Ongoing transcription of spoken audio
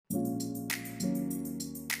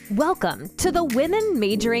Welcome to the Women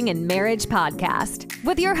Majoring in Marriage podcast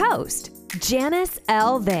with your host, Janice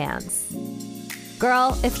L. Vance.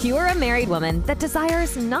 Girl, if you are a married woman that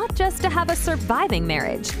desires not just to have a surviving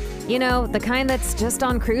marriage, you know, the kind that's just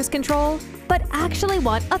on cruise control, but actually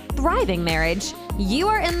want a thriving marriage, you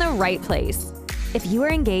are in the right place. If you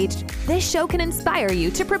are engaged, this show can inspire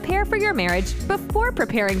you to prepare for your marriage before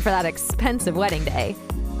preparing for that expensive wedding day.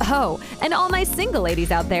 Oh, and all my single ladies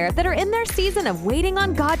out there that are in their season of waiting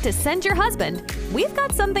on God to send your husband, we've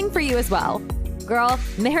got something for you as well. Girl,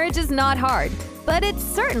 marriage is not hard, but it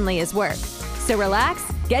certainly is work. So relax,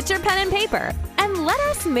 get your pen and paper, and let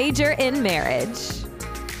us major in marriage.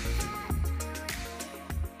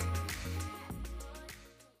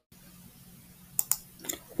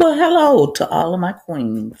 Well, hello to all of my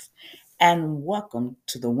queens, and welcome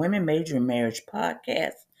to the Women Major in Marriage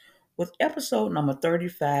podcast with episode number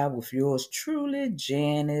 35 with yours truly,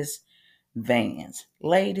 Janice Vance.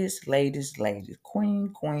 Ladies,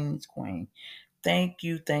 queen. Thank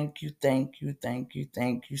you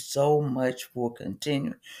so much for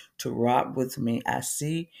continuing to rock with me. I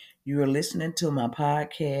see you are listening to my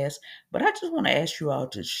podcast, but I just want to ask you all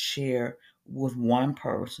to share with one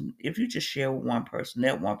person. If you just share with one person,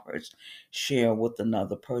 that one person share with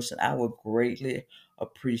another person, I would greatly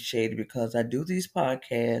appreciate it because I do these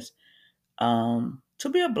podcasts to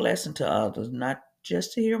be a blessing to others, not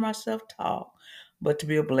just to hear myself talk, but to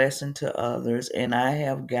be a blessing to others. And I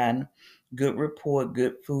have gotten good report,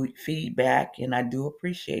 good feedback, and I do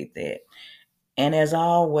appreciate that. And as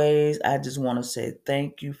always, I just want to say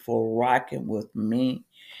thank you for rocking with me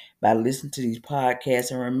by listening to these podcasts.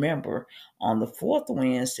 And remember, on the fourth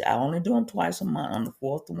Wednesday, I only do them twice a month. On the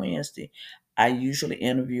fourth Wednesday, I usually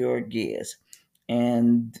interview a guest.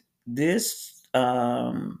 And this,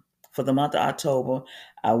 for the month of October,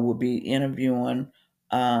 I will be interviewing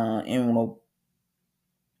in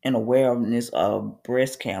awareness of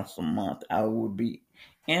Breast Cancer Month. I will be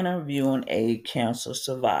interviewing a cancer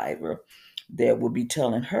survivor that will be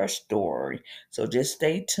telling her story. So just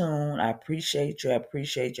stay tuned. I appreciate you.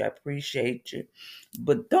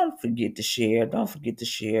 But don't forget to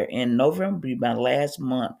share. In November will be my last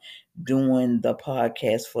month doing the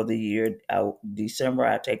podcast for the year. December,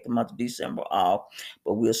 I take the month of December off,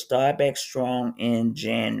 but we'll start back strong in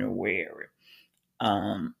January.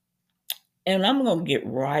 And I'm going to get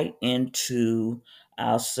right into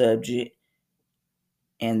our subject,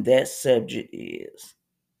 and that subject is,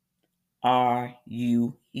 are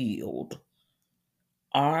you healed?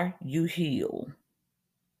 Are you healed?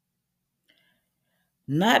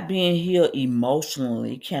 Not being healed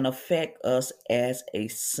emotionally can affect us as a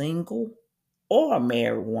single or a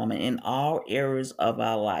married woman in all areas of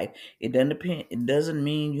our life. It doesn't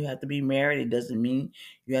mean you have to be married. It doesn't mean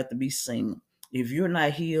you have to be single. If you're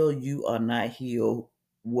not healed, you are not healed,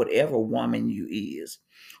 whatever woman you is.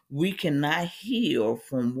 We cannot heal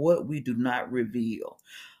from what we do not reveal.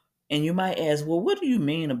 And you might ask, well, what do you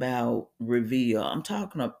mean about reveal? I'm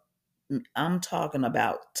talking about talking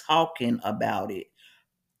about it,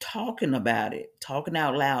 talking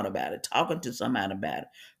out loud about it, talking to somebody about it.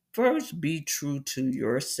 First, be true to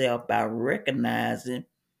yourself by recognizing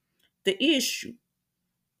the issue,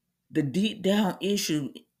 the deep down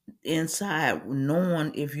issue inside,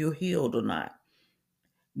 knowing if you're healed or not.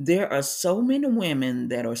 There are so many women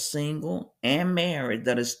that are single and married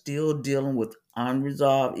that are still dealing with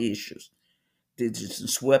unresolved issues. They just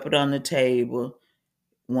swept it on the table.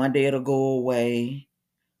 One day it'll go away.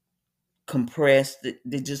 Compressed it.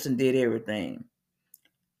 They just did everything.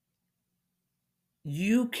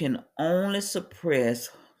 You can only suppress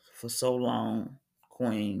for so long,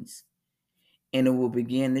 queens, and it will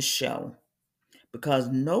begin to show. Because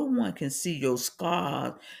no one can see your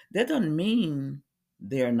scars. That doesn't mean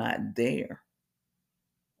they're not there.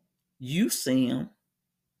 You see them.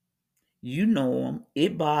 You know them.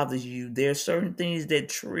 It bothers you. There are certain things that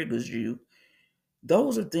triggers you.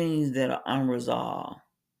 Those are things that are unresolved.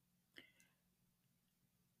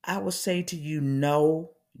 I would say to you,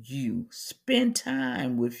 know you. Spend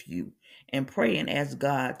time with you and pray and ask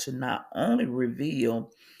God to not only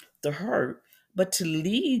reveal the hurt, but to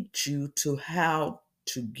lead you to how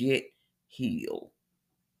to get healed.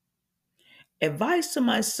 Advice to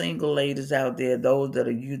my single ladies out there, those that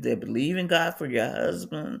are you that believe in God for your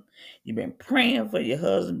husband. You've been praying for your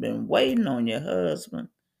husband, been waiting on your husband.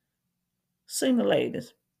 Single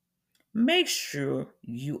ladies, make sure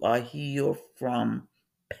you are healed from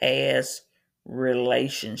past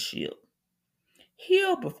relationship.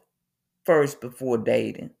 Heal first before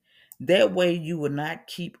dating. That way you will not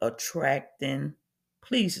keep attracting,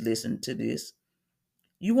 please listen to this.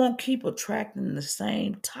 You won't keep attracting the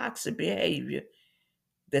same toxic behavior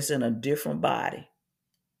that's in a different body.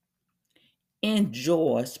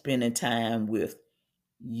 Enjoy spending time with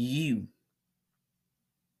you.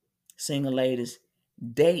 Single ladies,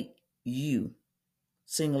 date you.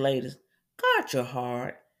 Single ladies, guard your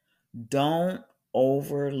heart. Don't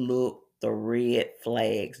overlook the red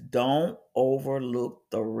flags. Don't overlook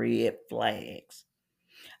the red flags.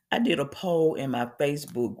 I did a poll in my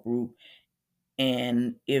Facebook group,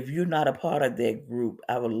 and if you're not a part of that group,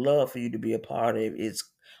 I would love for you to be a part of it. It's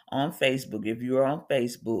on Facebook. If you're on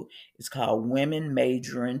Facebook, it's called Women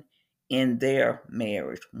Majoring in Their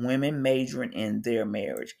Marriage. Women Majoring in Their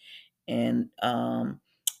Marriage. And I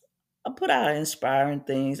put out inspiring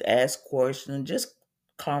things, ask questions, just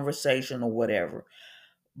conversation or whatever.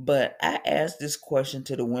 But I asked this question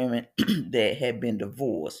to the women that had been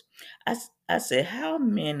divorced. I said, how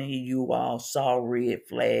many of you all saw red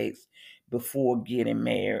flags before getting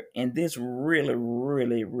married? And this really,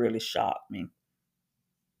 really, really shocked me.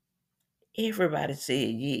 Everybody said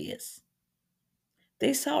yes.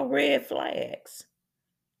 They saw red flags.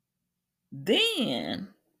 Then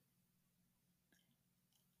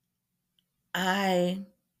I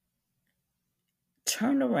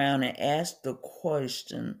turned around and asked the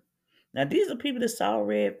question. Now these are people that saw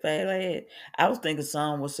red flags. I was thinking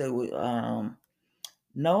someone would say, well,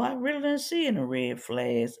 no, I really didn't see any red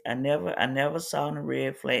flags. I never saw any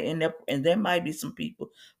red flag. And there might be some people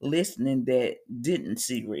listening that didn't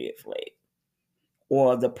see red flag.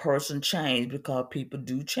 Or the person changed, because people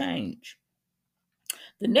do change.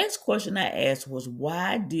 The next question I asked was,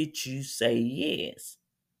 why did you say yes?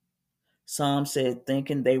 Some said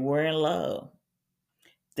thinking they were in love,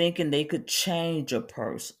 thinking they could change a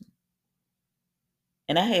person.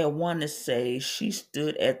 And I had one to say she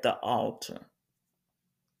stood at the altar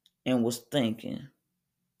and was thinking,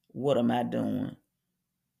 what am I doing?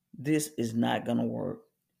 This is not going to work.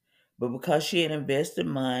 But because she had invested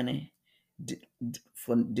money,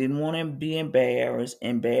 didn't want to be embarrassed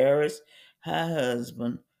her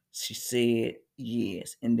husband, she said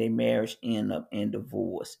yes. And their marriage end up in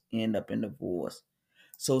divorce.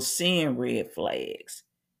 So seeing red flags.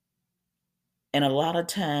 And a lot of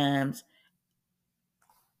times,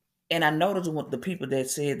 and I noticed what the people that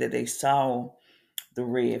said that they saw the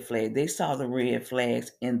red flag, they saw the red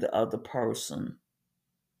flags in the other person.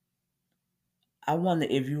 I wonder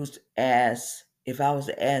if I was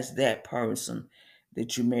to ask that person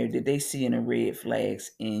that you married, did they see any red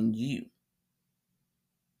flags in you?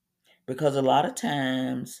 Because a lot of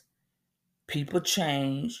times people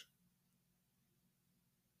change,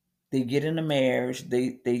 they get in a marriage,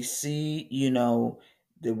 they see,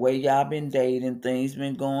 the way y'all been dating, things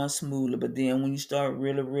been going smoothly, but then when you start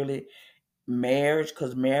really, really marriage,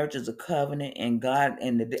 because marriage is a covenant, and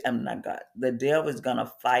I'm not God, the devil is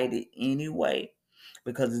gonna fight it anyway,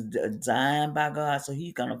 because it's designed by God, so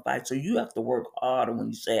he's gonna fight. So you have to work harder when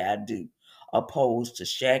you say I do, opposed to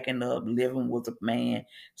shacking up, living with a man,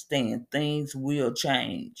 staying. Things will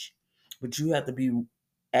change, but you have to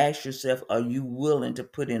ask yourself, are you willing to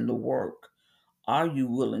put in the work? Are you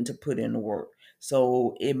willing to put in the work?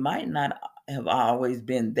 So it might not have always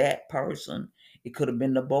been that person. It could have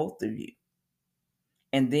been the both of you.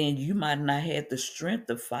 And then you might not have the strength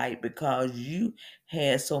to fight, because you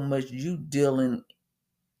had so much you dealing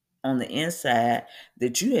on the inside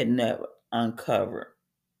that you had never uncovered.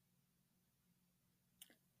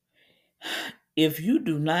 If you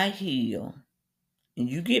do not heal and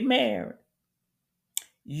you get married,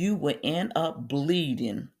 you will end up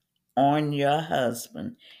bleeding on your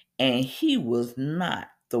husband, and he was not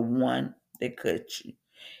the one that cut you.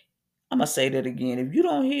 I'm gonna say that again. If you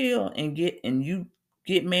don't heal and you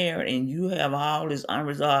get married and you have all these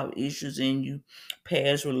unresolved issues in you,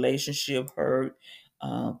 past relationship hurt,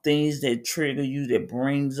 things that trigger you, that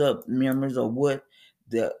brings up memories of what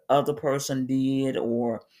the other person did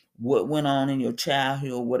or what went on in your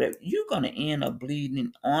childhood or whatever, you're gonna end up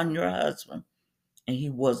bleeding on your husband, and he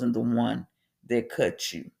wasn't the one that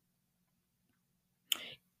cut you.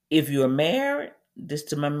 If you're married, this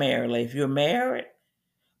to my married life, if you're married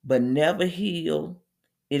but never healed,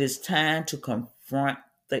 it is time to confront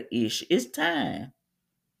the issue. It's time.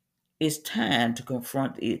 It's time to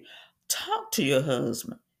confront it. Talk to your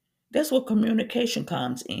husband. That's what communication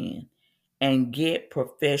comes in. And get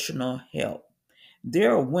professional help.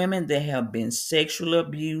 There are women that have been sexually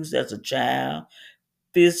abused as a child,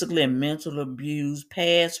 physically and mental abuse,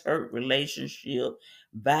 past hurt relationship,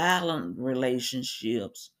 violent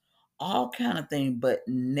relationships, all kind of things, but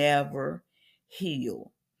never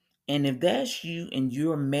heal. And if that's you and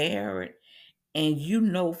you're married and you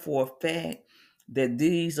know for a fact that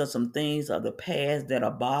these are some things of the past that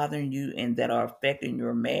are bothering you and that are affecting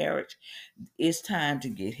your marriage, it's time to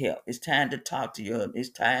get help. It's time to talk to your husband. It's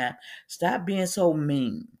time. Stop being so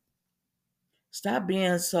mean. Stop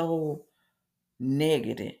being so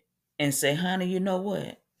negative and say, honey, you know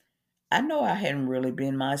what? I know I hadn't really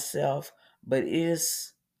been myself, but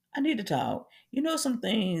I need to talk. You know, some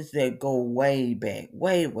things that go way back,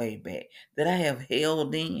 way, way back, that I have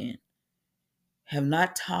held in, have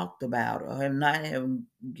not talked about, or have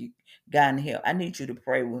gotten help. I need you to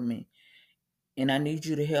pray with me, and I need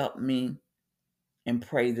you to help me and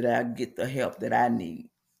pray that I get the help that I need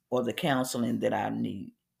or the counseling that I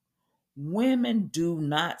need. Women do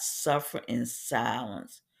not suffer in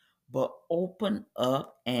silence, but open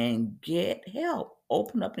up and get help.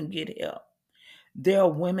 Open up and get help. There are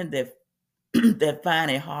women that that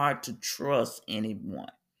find it hard to trust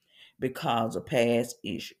anyone because of past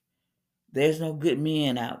issues. There's no good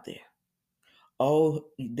men out there. Oh,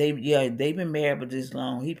 they've been married for this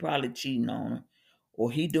long. He probably cheating on her.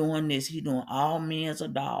 Or he doing this, he doing all men's a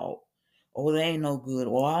dog. Oh, they ain't no good.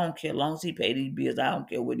 Or I don't care. As long as he pay these bills, I don't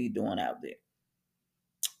care what he doing out there.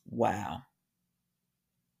 Wow.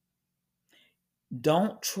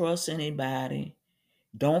 Don't trust anybody.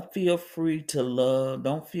 Don't feel free to love.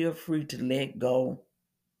 Don't feel free to let go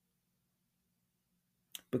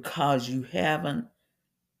because you haven't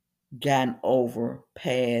gotten over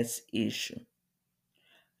past issue.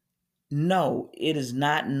 No, it is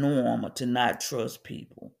not normal to not trust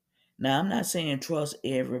people. Now, I'm not saying trust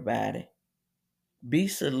everybody. Be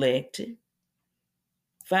selective.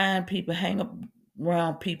 Find people, hang up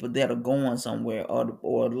around people that are going somewhere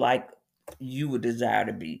or like you would desire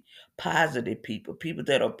to be. Positive people, people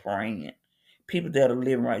that are praying, people that are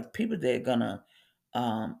living right, people that are gonna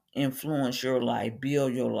influence your life,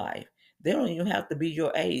 build your life. They don't even have to be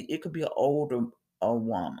your age. It could be an older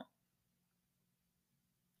woman.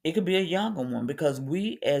 It could be a younger one because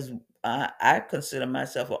we, as I consider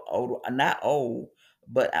myself an older, not old,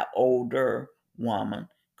 but an older woman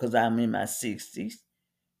because I'm in my 60s.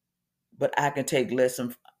 But I can take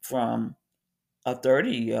lessons from a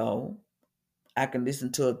 30-year-old. I can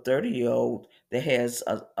listen to a 30-year-old that has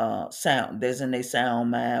a sound, that's in a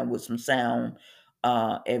sound mind with some sound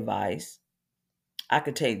advice. I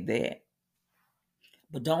could take that.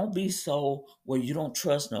 But don't be so where you don't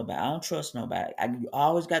trust nobody. I don't trust nobody. You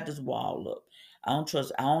always got this wall up. I don't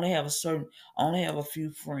trust. I only have a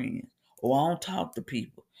few friends. Or I don't talk to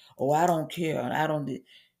people. Or I don't care. And I don't.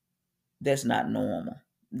 That's not normal.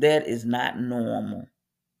 That is not normal.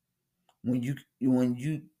 When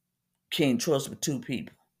you can't trust with two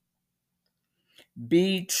people.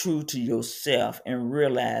 Be true to yourself and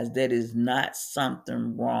realize that is not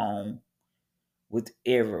something wrong with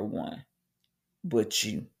everyone but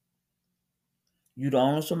you. You the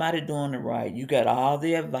only somebody doing it right. You got all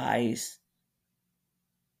the advice.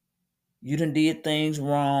 You done did things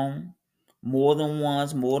wrong more than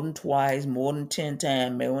once, more than twice, more than 10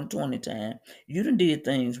 times, more than 20 times. You done did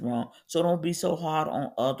things wrong. So don't be so hard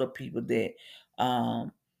on other people that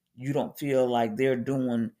you don't feel like they're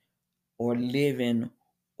doing or living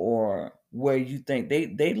or where you think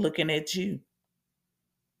they looking at you.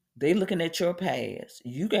 They looking at your past.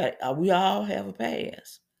 You got we all have a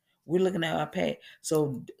past. We're looking at our past.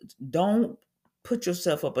 So don't put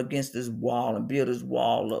yourself up against this wall and build this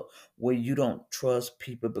wall up where you don't trust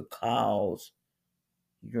people because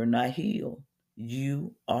you're not healed.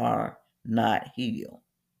 You are not healed.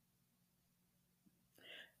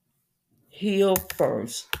 Heal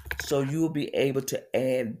first so you'll be able to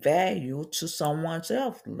add value to someone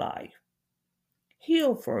else's life.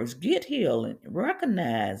 Heal first. Get healing.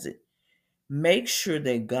 Recognize it. Make sure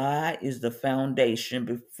that God is the foundation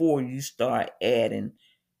before you start adding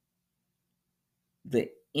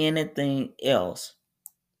the anything else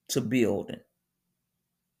to building.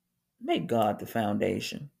 Make God the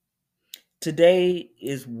foundation. Today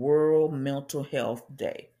is World Mental Health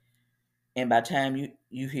Day. And by the time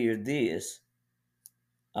you hear this,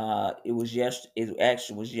 it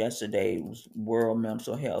actually was yesterday. It was World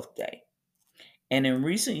Mental Health Day. And in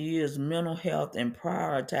recent years, mental health and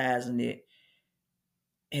prioritizing it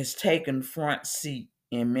has taken front seat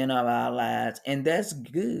in many of our lives, and that's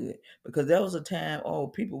good because there was a time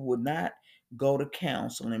people would not go to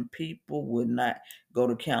counseling. People would not go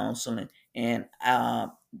to counseling, and I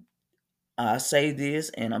say this,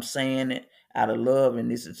 and I'm saying it out of love,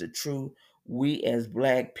 and this is the truth. We as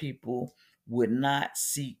Black people would not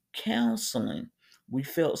seek counseling. We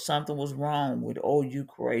felt something was wrong with, you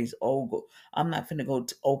crazy. I'm not finna go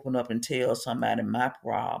open up and tell somebody my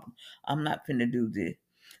problem. I'm not finna do this.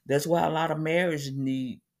 That's why a lot of marriages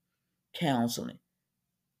need counseling.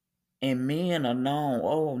 And men are known,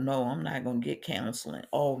 oh no, I'm not going to get counseling.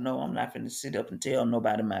 Oh no, I'm not going to sit up and tell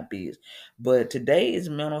nobody my business. But today is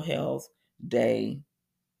Mental Health Day.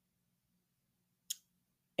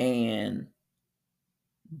 And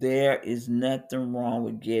there is nothing wrong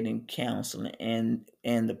with getting counseling. And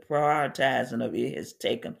the prioritizing of it has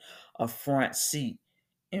taken a front seat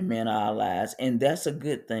in our lives. And that's a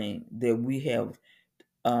good thing that we have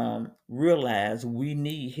realized we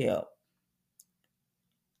need help.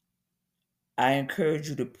 I encourage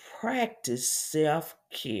you to practice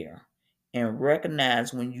self-care and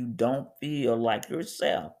recognize when you don't feel like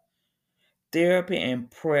yourself. Therapy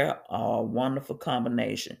and prayer are a wonderful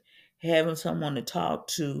combination. Having someone to talk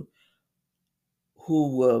to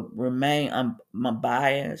who will remain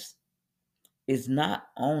unbiased is not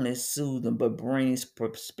only soothing but brings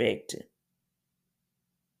perspective.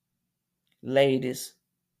 Ladies,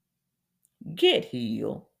 get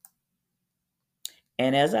healed.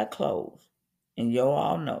 And as I close, and you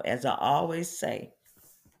all know, as I always say,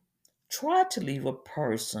 try to leave a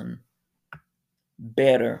person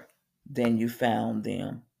better than you found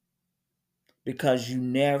them, because you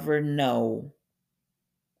never know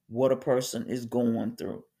what a person is going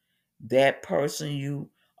through. That person you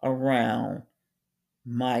around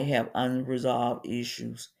might have unresolved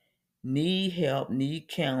issues, need help, need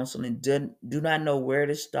counseling, do not know where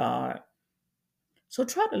to start. So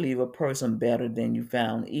try to leave a person better than you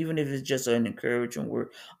found, even if it's just an encouraging word.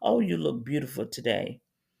 Oh, you look beautiful today.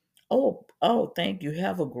 Oh, thank you.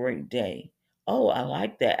 Have a great day. Oh, I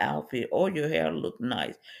like that outfit. Oh, your hair look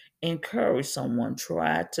nice. Encourage someone.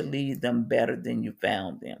 Try to leave them better than you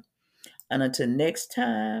found them. And until next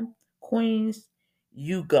time, Queens,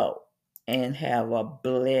 you go and have a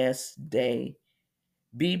blessed day.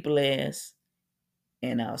 Be blessed.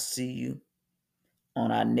 And I'll see you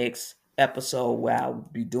on our next episode where I'll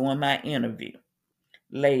be doing my interview.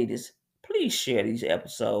 Ladies, please share these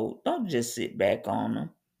episodes. Don't just sit back on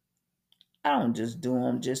them. I don't just do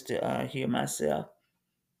them just to hear myself.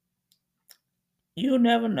 You'll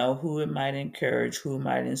never know who it might encourage, who it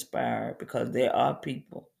might inspire, because there are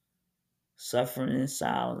people suffering in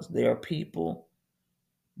silence. There are people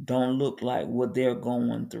don't look like what they're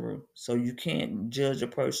going through. So you can't judge a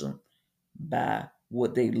person by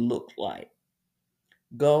what they look like.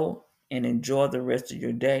 Go and enjoy the rest of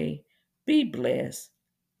your day. Be blessed.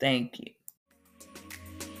 Thank you.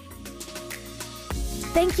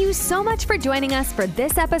 Thank you so much for joining us for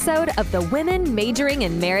this episode of the Women Majoring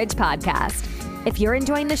in Marriage podcast. If you're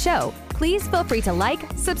enjoying the show, please feel free to like,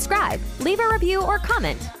 subscribe, leave a review, or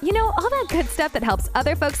comment. You know, all that good stuff that helps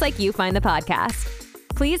other folks like you find the podcast.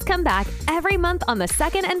 Please come back every month on the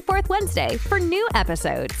second and fourth Wednesday for new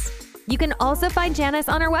episodes. You can also find Janice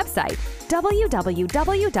on our website,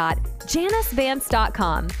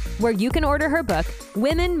 www.janicevance.com, where you can order her book,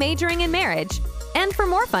 Women Majoring in Marriage. And for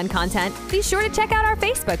more fun content, be sure to check out our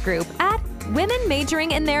Facebook group at Women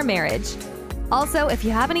Majoring in Their Marriage. Also, if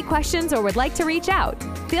you have any questions or would like to reach out,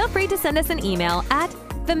 feel free to send us an email at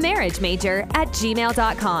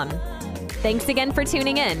themarriagemajor@gmail.com. Thanks again for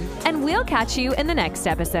tuning in, and we'll catch you in the next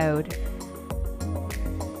episode.